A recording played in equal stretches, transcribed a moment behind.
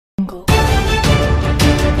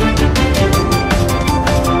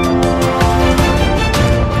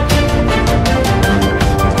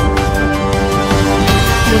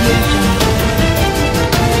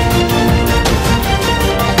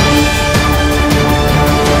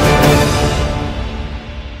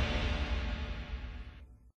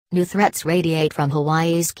New threats radiate from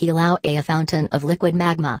Hawaii's Kilauea fountain of liquid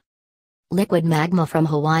magma. Liquid magma from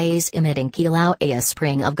Hawaii's emitting Kilauea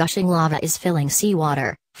spring of gushing lava is filling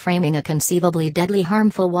seawater, framing a conceivably deadly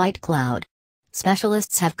harmful white cloud.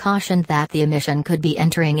 Specialists have cautioned that the emission could be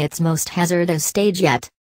entering its most hazardous stage yet.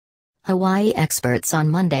 Hawaii experts on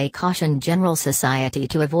Monday cautioned general society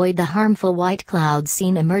to avoid the harmful white cloud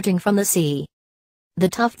seen emerging from the sea. The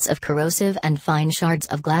tufts of corrosive and fine shards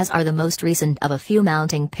of glass are the most recent of a few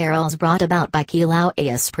mounting perils brought about by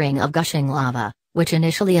Kilauea's spring of gushing lava, which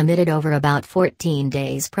initially emitted over about 14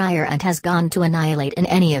 days prior and has gone to annihilate in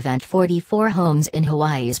any event 44 homes in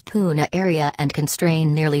Hawaii's Puna area and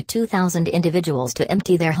constrain nearly 2,000 individuals to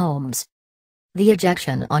empty their homes. The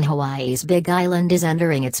ejection on Hawaii's Big Island is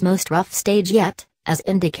entering its most rough stage yet, as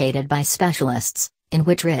indicated by specialists, in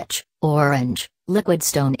which rich, orange, liquid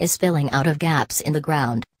stone is spilling out of gaps in the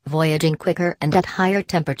ground, voyaging quicker and at higher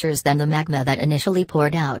temperatures than the magma that initially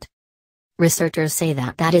poured out. Researchers say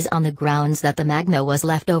that is on the grounds that the magma was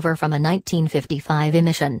left over from a 1955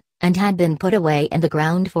 emission, and had been put away in the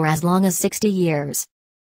ground for as long as 60 years.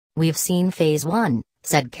 "We've seen Phase 1,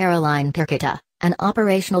 said Caroline Pirkita, an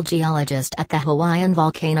operational geologist at the Hawaiian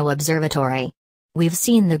Volcano Observatory. "We've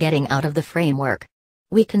seen the getting out of the framework.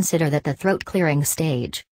 We consider that the throat-clearing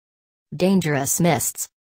stage." Dangerous mists.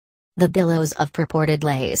 The billows of purported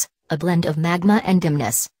lays, a blend of magma and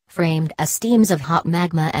dimness, framed as steams of hot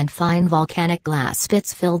magma and fine volcanic glass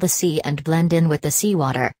spits fill the sea and blend in with the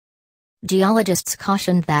seawater. Geologists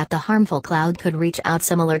cautioned that the harmful cloud could reach out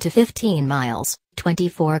similar to 15 miles,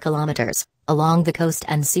 24 kilometers, along the coast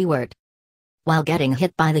and seaward. While getting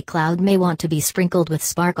hit by the cloud may want to be sprinkled with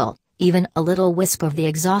sparkle, even a little wisp of the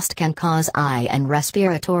exhaust can cause eye and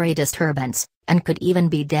respiratory disturbance, and could even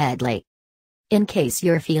be deadly. In case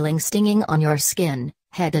you're feeling stinging on your skin,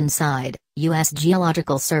 head inside, U.S.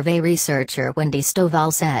 Geological Survey researcher Wendy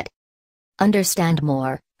Stovall said. Understand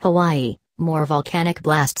more, Hawaii, more volcanic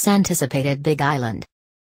blasts anticipated Big Island.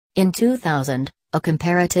 In 2000, a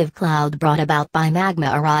comparative cloud brought about by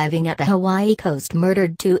magma arriving at the Hawaii coast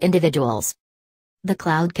murdered 2 individuals. The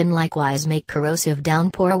cloud can likewise make corrosive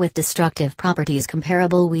downpour with destructive properties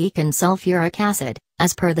comparable weaken sulfuric acid,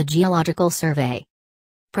 as per the Geological Survey.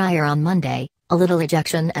 Prior on Monday, a little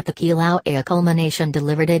ejection at the Kilauea culmination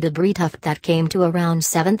delivered a debris tuft that came to around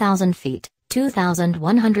 7,000 feet,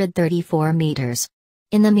 2,134 meters.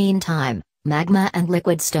 In the meantime, magma and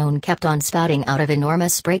liquid stone kept on spouting out of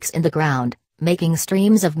enormous breaks in the ground, making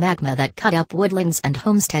streams of magma that cut up woodlands and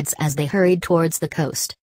homesteads as they hurried towards the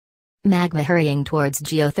coast. Magma hurrying towards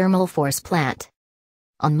geothermal force plant.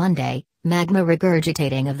 On Monday, magma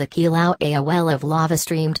regurgitating of the Kilauea well of lava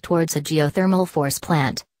streamed towards a geothermal force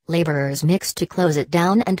plant. Laborers mixed to close it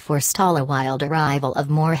down and forestall a wild arrival of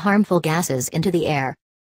more harmful gases into the air.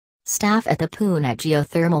 Staff at the Puna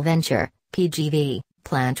Geothermal Venture, PGV,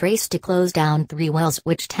 plant raced to close down 3 wells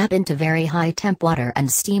which tap into very high temp water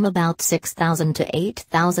and steam about 6,000 to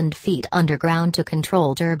 8,000 feet underground to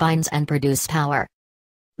control turbines and produce power.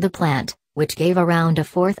 The plant, which gave around a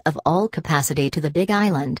fourth of all capacity to the Big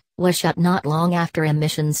Island, was shut not long after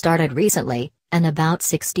emissions started recently, and about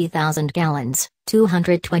 60,000 gallons,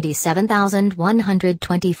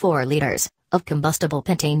 227,124 liters, of combustible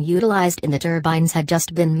pentane utilized in the turbines had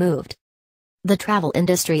just been moved. The travel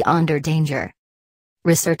industry under danger.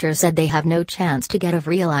 Researchers said they have no chance to get of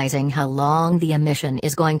realizing how long the emission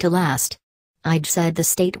is going to last. IGE said the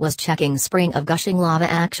state was checking spring of gushing lava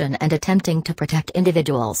action and attempting to protect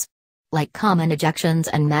individuals. Like common ejections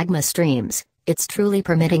and magma streams, it's truly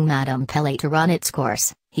permitting Madame Pele to run its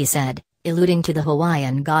course, he said, alluding to the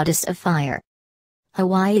Hawaiian goddess of fire.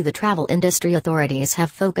 Hawaii. The travel industry authorities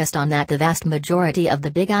have focused on that the vast majority of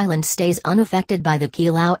the Big Island stays unaffected by the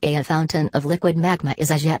Kilauea fountain of liquid magma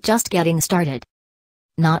is as yet just getting started.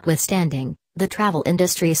 Notwithstanding, the travel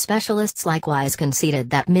industry specialists likewise conceded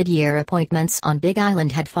that mid-year appointments on Big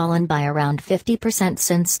Island had fallen by around 50%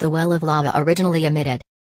 since the well of lava originally emitted.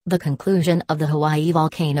 The conclusion of the Hawaii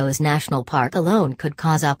Volcanoes National Park alone could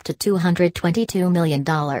cause up to $222 million,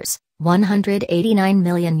 189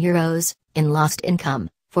 million euros, in lost income,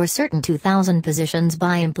 for certain 2,000 positions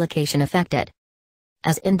by implication affected.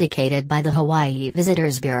 As indicated by the Hawaii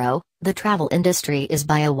Visitors Bureau, the travel industry is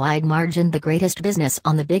by a wide margin the greatest business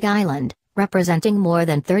on the Big Island, representing more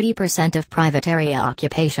than 30% of private area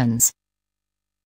occupations.